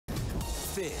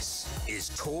This is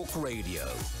Talk Radio.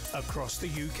 Across the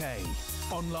UK,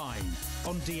 online,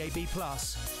 on DAB+,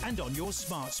 and on your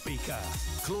smart speaker.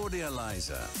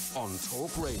 Claudia-Liza on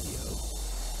Talk Radio.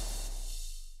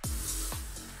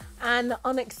 An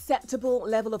unacceptable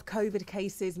level of COVID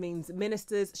cases means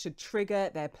ministers should trigger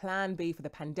their Plan B for the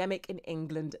pandemic in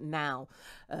England now,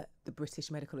 the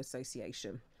British Medical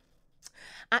Association.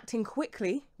 Acting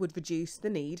quickly would reduce the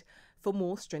need for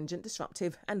more stringent,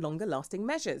 disruptive and longer-lasting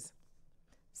measures.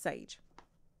 Sage.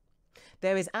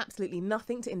 There is absolutely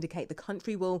nothing to indicate the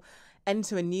country will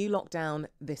enter a new lockdown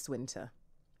this winter.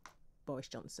 Boris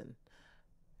Johnson.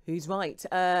 Who's right?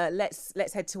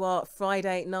 Let's head to our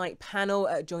Friday night panel.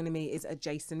 Joining me is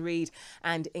Jason Reed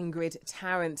and Ingrid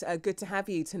Tarrant. Good to have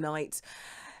you tonight.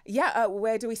 Yeah,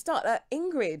 where do we start?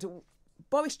 Ingrid,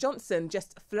 Boris Johnson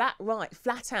just flat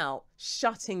out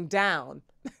shutting down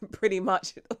pretty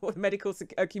much the medical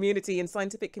community and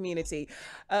scientific community.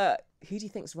 Who do you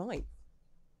think's right?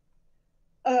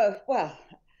 What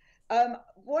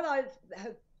I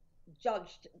have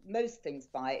judged most things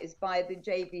by is by the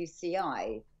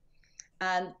JVCI.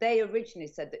 And they originally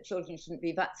said that children shouldn't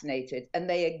be vaccinated, and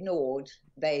they ignored,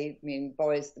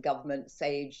 Boris, the government,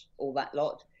 Sage, all that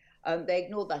lot. They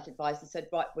ignored that advice and said,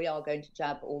 right, we are going to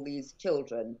jab all these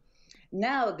children.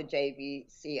 Now the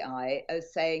JVCI are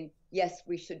saying, yes,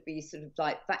 we should be sort of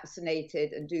like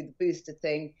vaccinated and do the booster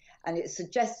thing. And it's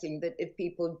suggesting that if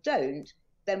people don't,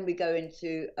 then we go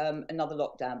into another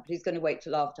lockdown. But he's going to wait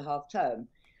till after half term.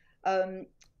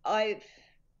 I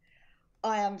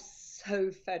am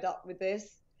so fed up with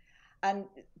this. And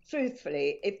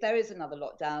truthfully, if there is another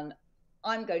lockdown,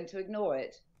 I'm going to ignore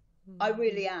it. I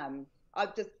really am. I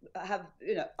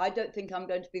don't think I'm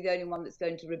going to be the only one that's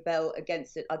going to rebel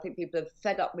against it. I think people are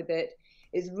fed up with it.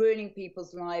 It's ruining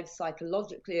people's lives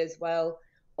psychologically as well.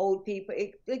 Old people,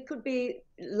 it could be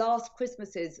last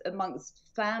Christmases amongst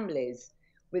families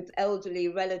with elderly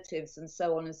relatives and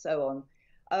so on and so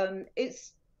on.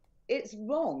 It's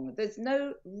wrong. There's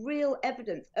no real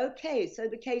evidence. Okay, so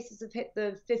the cases have hit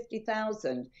the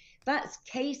 50,000. That's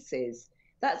cases.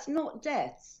 That's not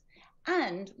deaths.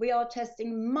 And we are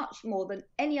testing much more than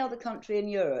any other country in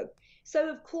Europe. So,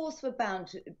 of course, we're bound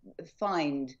to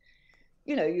find,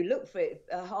 you look for it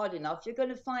hard enough, you're going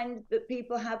to find that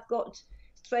people have got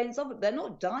strains of it. They're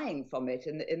not dying from it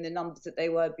in the numbers that they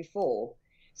were before.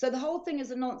 So the whole thing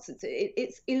is a nonsense.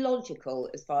 It's illogical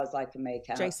as far as I can make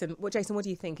out. Jason, what do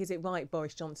you think? Is it right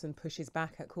Boris Johnson pushes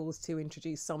back at calls to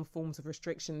introduce some forms of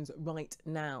restrictions right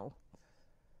now?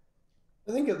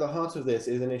 I think at the heart of this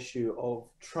is an issue of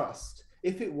trust.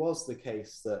 If it was the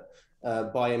case that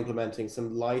by implementing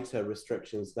some lighter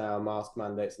restrictions now, mask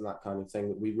mandates and that kind of thing,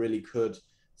 that we really could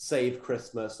save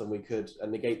Christmas and we could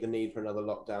negate the need for another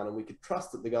lockdown, and we could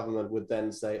trust that the government would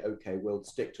then say, okay, we'll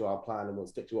stick to our plan and we'll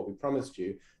stick to what we promised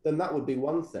you, then that would be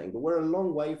one thing. But we're a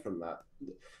long way from that.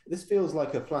 This feels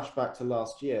like a flashback to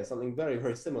last year. Something very,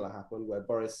 very similar happened where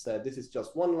Boris said, this is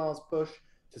just one last push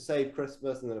to save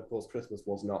Christmas. And then, of course, Christmas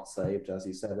was not saved, as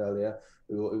you said earlier.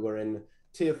 We were in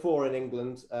tier 4 in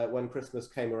England when Christmas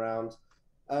came around.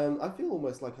 I feel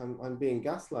almost like I'm being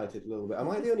gaslighted a little bit. Am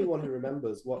I the only one who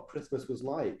remembers what Christmas was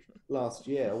like last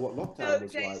year, or what lockdown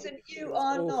was like? No, Jason, you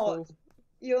are not.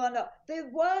 You are not. The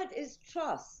word is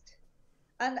trust.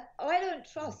 And I don't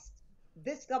trust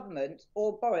this government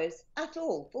or Boris at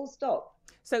all, full stop.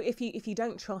 So if you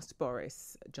don't trust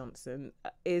Boris Johnson,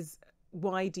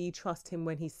 why do you trust him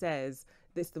when he says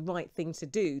it's the right thing to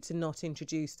do to not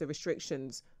introduce the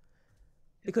restrictions?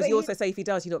 Because you also say if he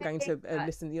does, you're not going to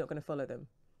listen, you're not going to follow them.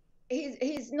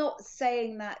 He's not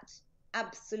saying that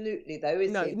absolutely, though, is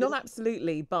he? No, not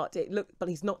absolutely, but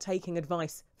he's not taking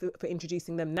advice for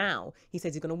introducing them now. He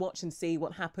says he's going to watch and see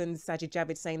what happens. Sajid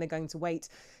Javid's saying they're going to wait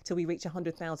till we reach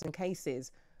 100,000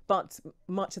 cases. But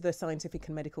much of the scientific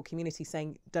and medical community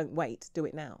saying, don't wait, do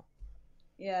it now.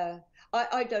 Yeah,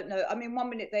 I don't know. I mean, one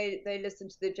minute they listen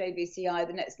to the JVCI,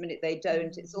 the next minute they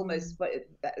don't. It's almost,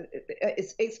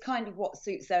 it's kind of what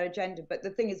suits their agenda. But the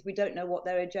thing is, we don't know what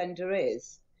their agenda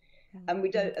is. And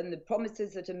we don't, and the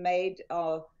promises that are made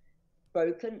are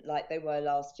broken like they were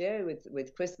last year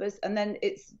with Christmas. And then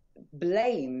it's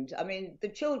blamed. I mean, the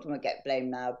children will get blamed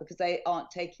now because they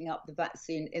aren't taking up the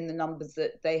vaccine in the numbers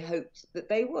that they hoped that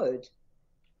they would.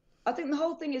 I think the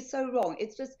whole thing is so wrong.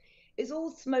 It's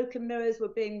all smoke and mirrors.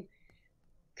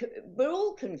 We're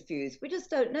all confused. We just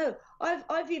don't know.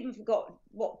 I've even forgot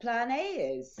what Plan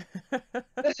A is.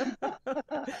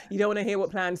 You don't want to hear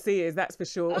what Plan C is, that's for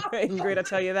sure, Ingrid. I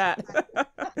tell you that.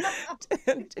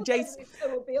 Jason,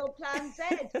 it will be on Plan Z.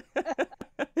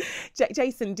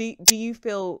 Jason, do you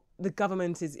feel the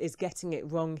government is getting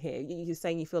it wrong here? You're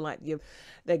saying you feel like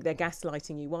they're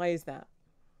gaslighting you. Why is that?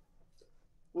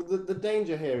 Well, the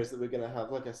danger here is that we're going to have,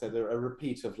 like I said, a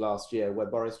repeat of last year where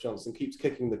Boris Johnson keeps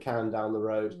kicking the can down the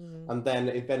road and then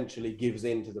eventually gives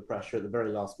in to the pressure at the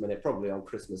very last minute, probably on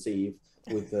Christmas Eve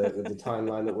with the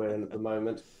timeline that we're in at the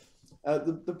moment.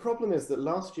 The problem is that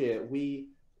last year we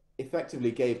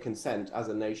effectively gave consent as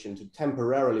a nation to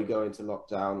temporarily go into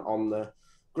lockdown on the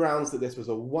grounds that this was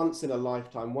a once in a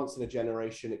lifetime, once in a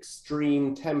generation,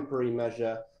 extreme temporary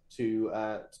measure to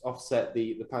offset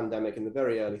the pandemic in the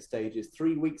very early stages.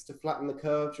 3 weeks to flatten the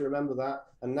curve, do you remember that?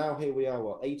 And now here we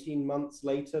are, 18 months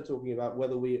later, talking about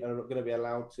whether we are going to be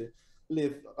allowed to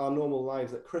live our normal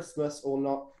lives at Christmas or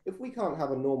not. If we can't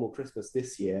have a normal Christmas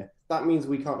this year, that means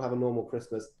we can't have a normal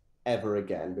Christmas ever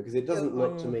again, because it doesn't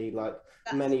look to me like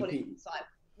many people.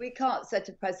 We can't set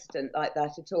a precedent like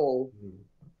that at all.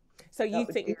 So you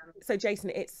think, so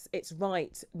Jason, it's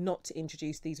right not to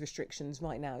introduce these restrictions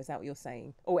right now? Is that what you're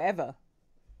saying, or ever?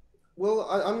 Well,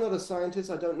 I'm not a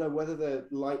scientist. I don't know whether the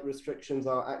light restrictions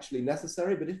are actually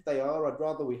necessary, but if they are, I'd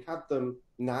rather we had them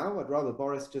now. I'd rather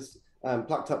Boris just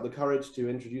plucked up the courage to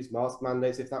introduce mask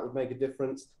mandates, if that would make a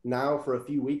difference now for a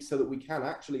few weeks so that we can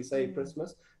actually save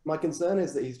Christmas. My concern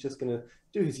is that he's just going to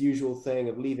do his usual thing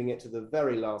of leaving it to the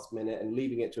very last minute and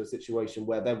leaving it to a situation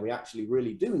where then we actually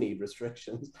really do need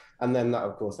restrictions. And then that,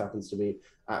 of course, happens to be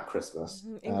at Christmas.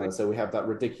 So we have that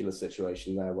ridiculous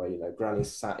situation there where,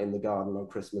 Granny's sat in the garden on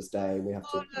Christmas Day and we have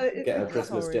to get a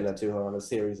Christmas dinner to her on a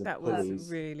series of pulleys. That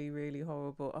was really, really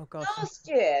horrible. Oh, gosh. Last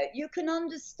year, you can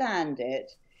understand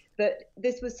it, but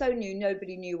this was so new,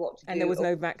 nobody knew what to do. And there was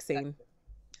no vaccine.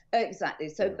 Exactly.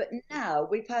 So, but now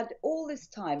we've had all this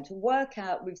time to work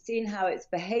out, we've seen how it's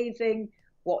behaving,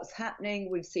 what's happening.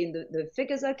 We've seen the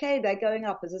figures, okay, they're going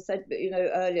up, as I said,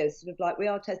 earlier, sort of like we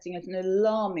are testing at an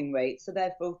alarming rate. So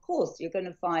therefore, of course, you're going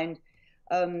to find,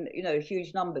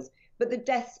 huge numbers, but the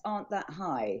deaths aren't that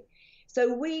high.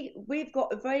 So we've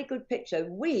got a very good picture.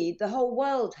 The whole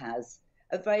world has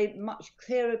a very much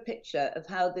clearer picture of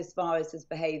how this virus is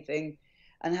behaving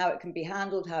and how it can be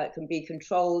handled, how it can be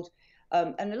controlled.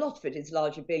 And a lot of it is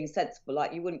largely being sensible,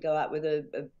 like you wouldn't go out with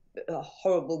a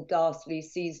horrible, ghastly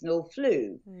seasonal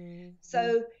flu.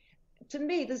 So to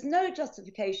me, there's no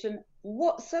justification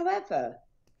whatsoever.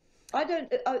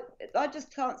 I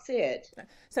just can't see it.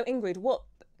 So Ingrid,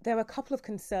 there are a couple of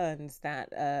concerns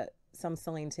that some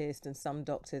scientists and some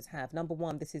doctors have. Number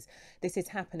one, this is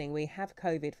happening. We have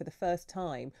COVID for the first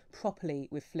time properly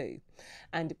with flu,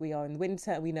 and we are in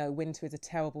winter. We know winter is a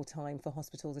terrible time for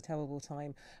hospitals, a terrible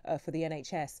time for the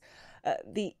NHS.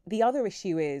 The other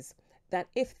issue is that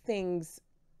if things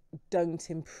don't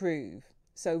improve,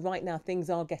 so right now things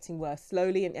are getting worse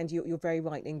slowly, and you're very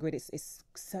right, Ingrid. It's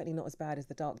certainly not as bad as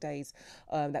the dark days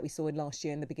that we saw in last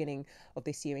year and the beginning of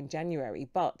this year in January,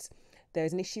 but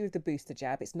there's an issue with the booster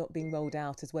jab. It's not being rolled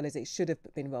out as well as it should have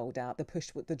been rolled out.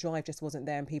 The drive just wasn't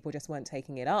there and people just weren't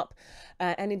taking it up.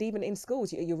 And even in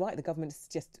schools, you're right, the government's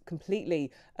just completely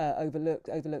overlooked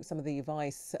some of the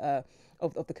advice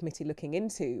of the committee looking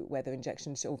into whether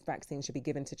injections or vaccines should be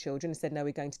given to children, and said, no,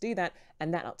 we're going to do that.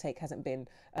 And that uptake hasn't been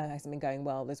going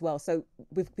well as well. So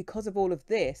because of all of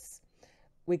this,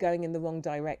 we're going in the wrong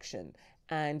direction.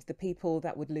 And the people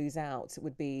that would lose out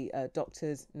would be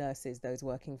doctors, nurses, those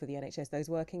working for the NHS, those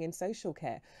working in social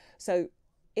care. So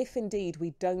if indeed we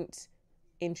don't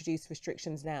introduce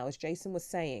restrictions now, as Jason was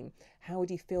saying, how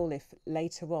would you feel if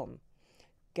later on,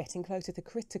 getting closer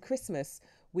to Christmas,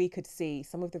 we could see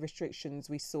some of the restrictions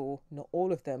we saw, not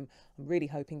all of them, I'm really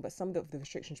hoping, but some of the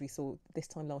restrictions we saw this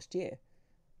time last year?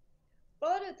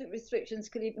 Well, I don't think restrictions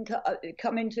could even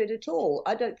come into it at all.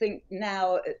 I don't think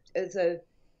now as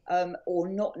or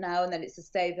not now, and then it's a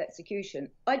stay of execution.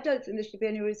 I don't think there should be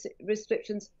any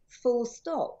restrictions, full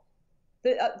stop.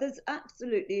 There's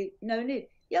absolutely no need.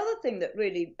 The other thing that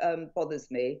really bothers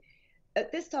me,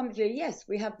 at this time of year, yes,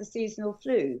 we have the seasonal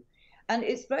flu, and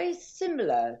it's very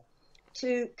similar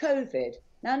to COVID.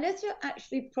 Now, unless you're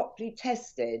actually properly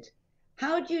tested,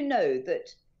 how do you know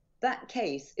that that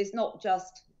case is not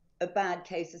just a bad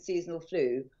case of seasonal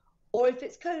flu, or if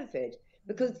it's COVID?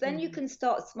 Because then you can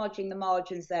start smudging the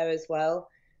margins there as well.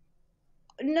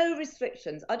 No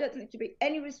restrictions. I don't think there should be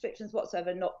any restrictions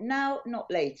whatsoever, not now, not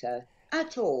later,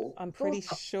 at all. I'm pretty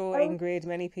sure, Ingrid,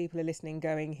 many people are listening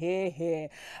going, hear, hear.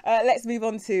 Let's move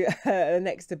on to the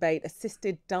next debate,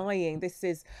 assisted dying.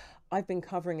 I've been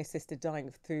covering assisted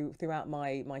dying throughout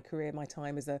my career, my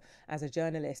time as a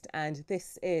journalist, and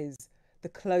this is the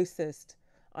closest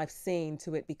I've seen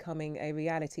to it becoming a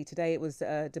reality. Today it was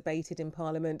debated in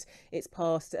Parliament. It's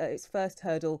passed its first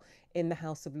hurdle in the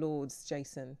House of Lords.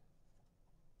 Jason?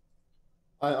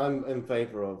 I'm in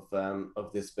favour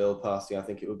of this bill passing. I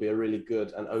think it would be a really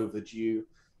good and overdue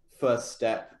first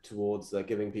step towards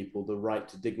giving people the right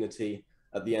to dignity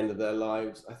at the end of their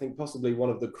lives. I think possibly one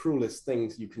of the cruelest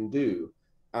things you can do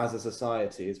as a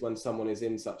society is when someone is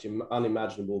in such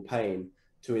unimaginable pain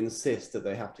to insist that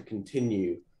they have to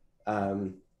continue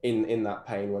in that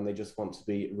pain when they just want to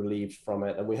be relieved from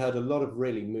it. And we heard a lot of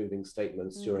really moving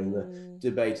statements during the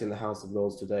debate in the House of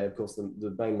Lords today. Of course,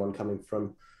 the main one coming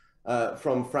from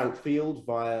Frank Field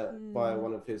via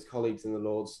one of his colleagues in the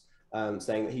Lords,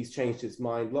 saying that he's changed his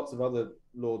mind. Lots of other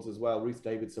Lords as well, Ruth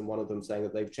Davidson, one of them, saying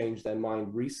that they've changed their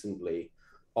mind recently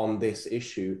on this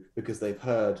issue because they've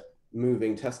heard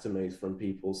moving testimonies from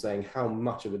people saying how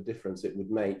much of a difference it would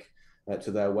make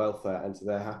to their welfare and to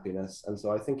their happiness. And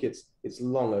so I think it's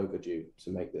long overdue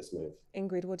to make this move.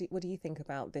 Ingrid, what do you think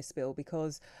about this bill?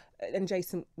 Because, and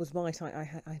Jason was right, I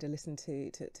had to listen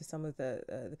to some of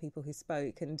the people who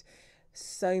spoke, and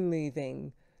so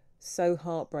moving, so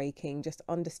heartbreaking, just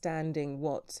understanding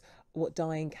what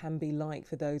dying can be like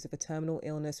for those of a terminal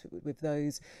illness, with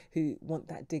those who want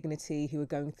that dignity, who are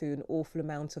going through an awful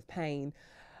amount of pain.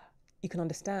 You can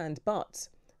understand, but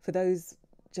for those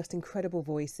just incredible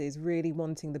voices really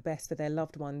wanting the best for their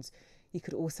loved ones, you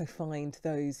could also find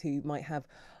those who might have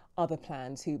other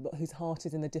plans, whose heart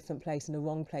is in a different place, in the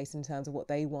wrong place in terms of what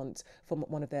they want from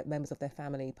one of their members of their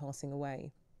family passing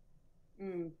away.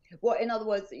 Well, in other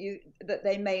words, that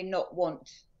they may not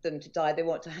want them to die. They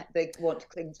want to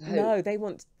cling to hope. No, they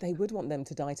would want them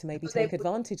to die to maybe take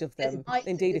advantage of them.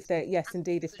 Indeed, if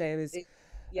there is a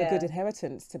good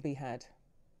inheritance to be had.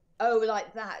 Oh,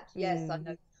 like that. Yes, I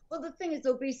know. Well, the thing is,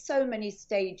 there'll be so many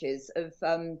stages of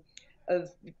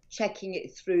checking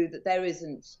it through that there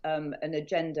isn't an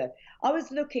agenda. I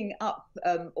was looking up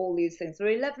all these things. There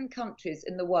are 11 countries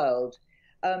in the world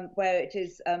where it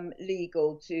is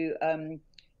legal to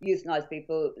euthanize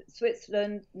people: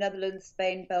 Switzerland, Netherlands,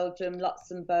 Spain, Belgium,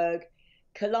 Luxembourg,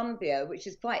 Colombia, which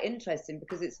is quite interesting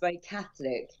because it's very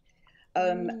Catholic.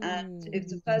 And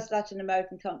it's the first Latin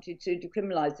American country to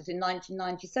decriminalize it in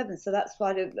 1997. So that's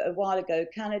quite a while ago.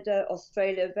 Canada,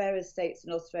 Australia, various states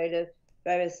in Australia,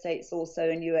 various states also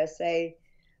in USA,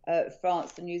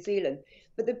 France and New Zealand.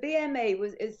 But the BMA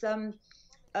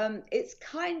it's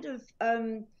kind of,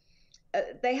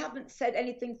 they haven't said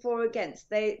anything for or against.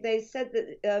 They said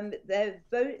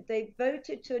that they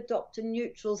voted to adopt a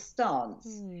neutral stance.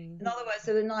 In other words,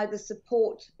 they will neither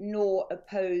support nor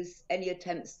oppose any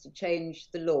attempts to change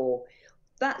the law.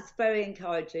 That's very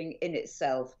encouraging in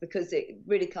itself because it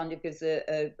really kind of gives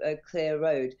a clear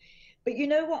road. But you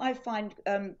know what I find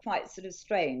quite sort of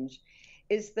strange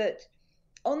is that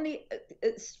on the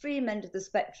extreme end of the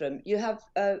spectrum, you have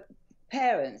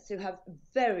parents who have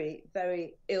very,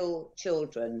 very ill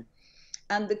children,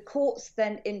 and the courts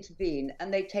then intervene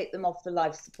and they take them off the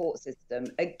life support system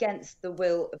against the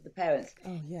will of the parents.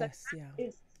 Oh, yes, so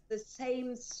it's the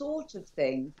same sort of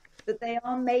thing that they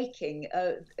are making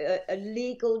a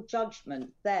legal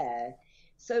judgment there.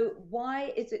 So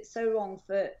why is it so wrong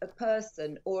for a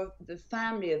person or the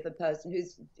family of a person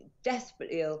who's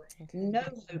desperately ill, no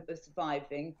hope of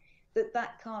surviving,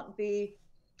 that can't be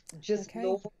just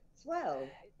law? Well,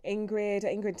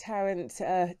 Ingrid Tarrant,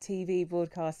 TV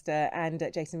broadcaster, and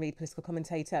Jason Reed, political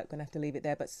commentator. I'm going to have to leave it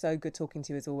there, but so good talking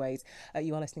to you as always.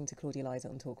 You are listening to Claudia-Liza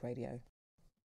on Talk Radio.